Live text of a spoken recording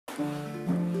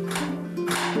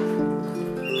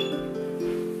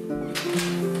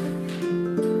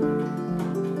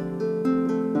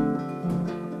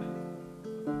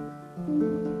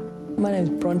My name's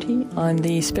Bronte. I'm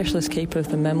the specialist keeper of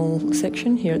the mammal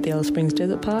section here at the Alice Springs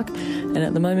Desert Park, and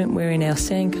at the moment we're in our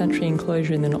sand country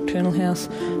enclosure in the nocturnal house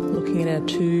looking at our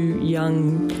two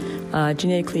young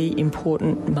genetically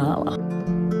important marla.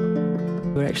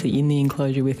 We're actually in the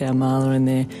enclosure with our marla and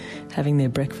they're having their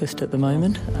breakfast at the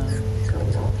moment.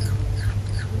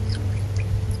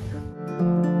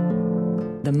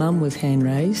 The mum was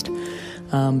hand-raised,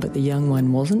 but the young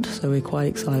one wasn't, so we're quite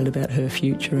excited about her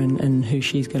future and who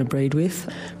she's going to breed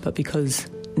with. But because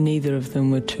neither of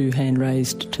them were too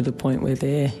hand-raised to the point where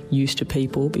they're used to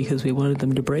people because we wanted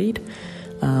them to breed.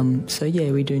 So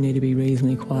yeah, we do need to be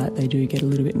reasonably quiet. They do get a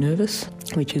little bit nervous,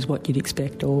 which is what you'd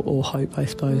expect or hope, I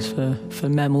suppose, for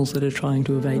mammals that are trying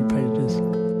to evade predators.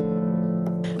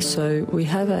 So we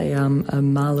have a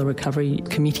marla recovery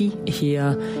committee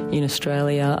here in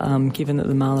Australia, given that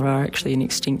the marla are actually an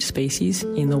extinct species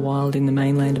in the wild in the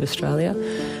mainland of Australia.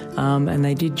 And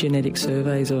they did genetic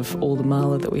surveys of all the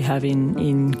marla that we have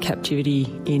in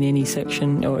captivity in any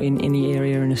section or in any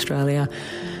area in Australia.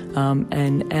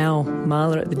 And our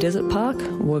marla at the desert park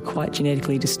were quite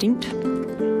genetically distinct.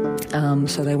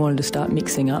 So they wanted to start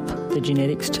mixing up the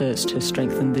genetics to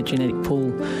strengthen the genetic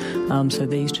pool. So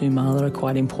these two marla are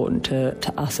quite important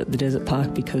to us at the desert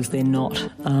park because they're not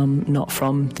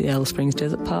from the Alice Springs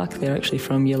Desert Park. They're actually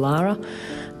from Yalara,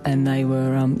 and they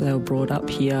were brought up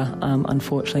here.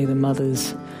 Unfortunately, the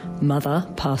mother's mother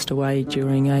passed away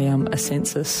during a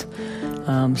census.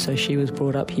 So she was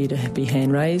brought up here to be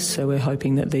hand-raised, so we're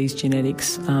hoping that these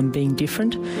genetics, being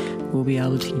different, we'll be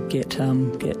able to get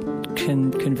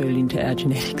converted into our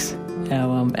genetics,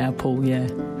 our pool, yeah.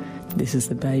 This is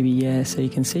the baby, yeah, so you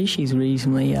can see she's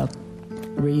reasonably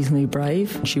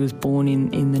brave. She was born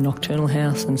in the nocturnal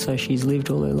house, and so she's lived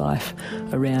all her life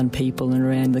around people and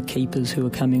around the keepers who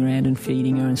are coming around and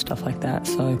feeding her and stuff like that.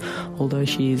 So although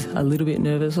she is a little bit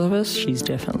nervous of us, she's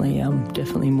definitely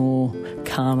more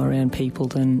calm around people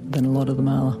than a lot of the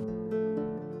marla.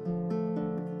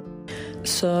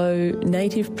 So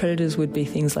native predators would be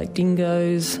things like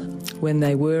dingoes. When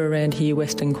they were around here,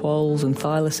 western quolls and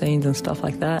thylacines and stuff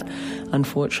like that.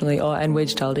 Unfortunately, and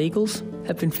wedge-tailed eagles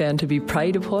have been found to be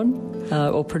preyed upon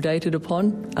or predated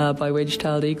upon by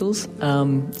wedge-tailed eagles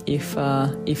if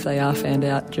they are found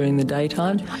out during the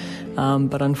daytime.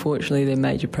 But unfortunately, their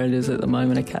major predators at the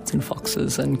moment are cats and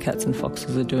foxes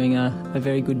are doing a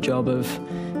very good job of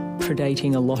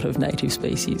predating a lot of native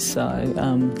species. So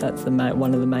that's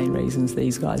one of the main reasons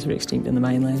these guys are extinct in the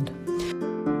mainland.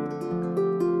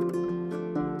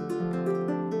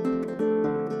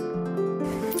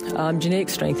 Genetic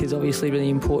strength is obviously really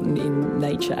important in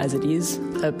nature as it is.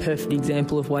 A perfect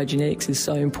example of why genetics is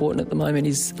so important at the moment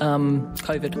is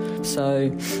COVID.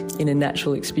 So in a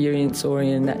natural experience or in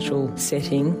a natural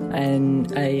setting,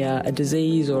 and a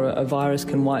disease or a virus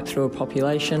can wipe through a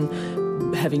population,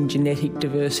 having genetic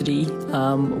diversity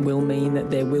will mean that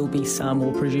there will be some,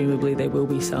 or presumably there will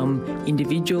be some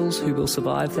individuals who will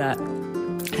survive that,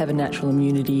 have a natural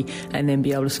immunity, and then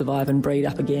be able to survive and breed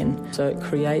up again. So it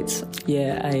creates,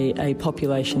 a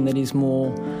population that is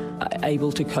more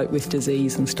able to cope with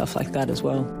disease and stuff like that as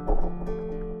well.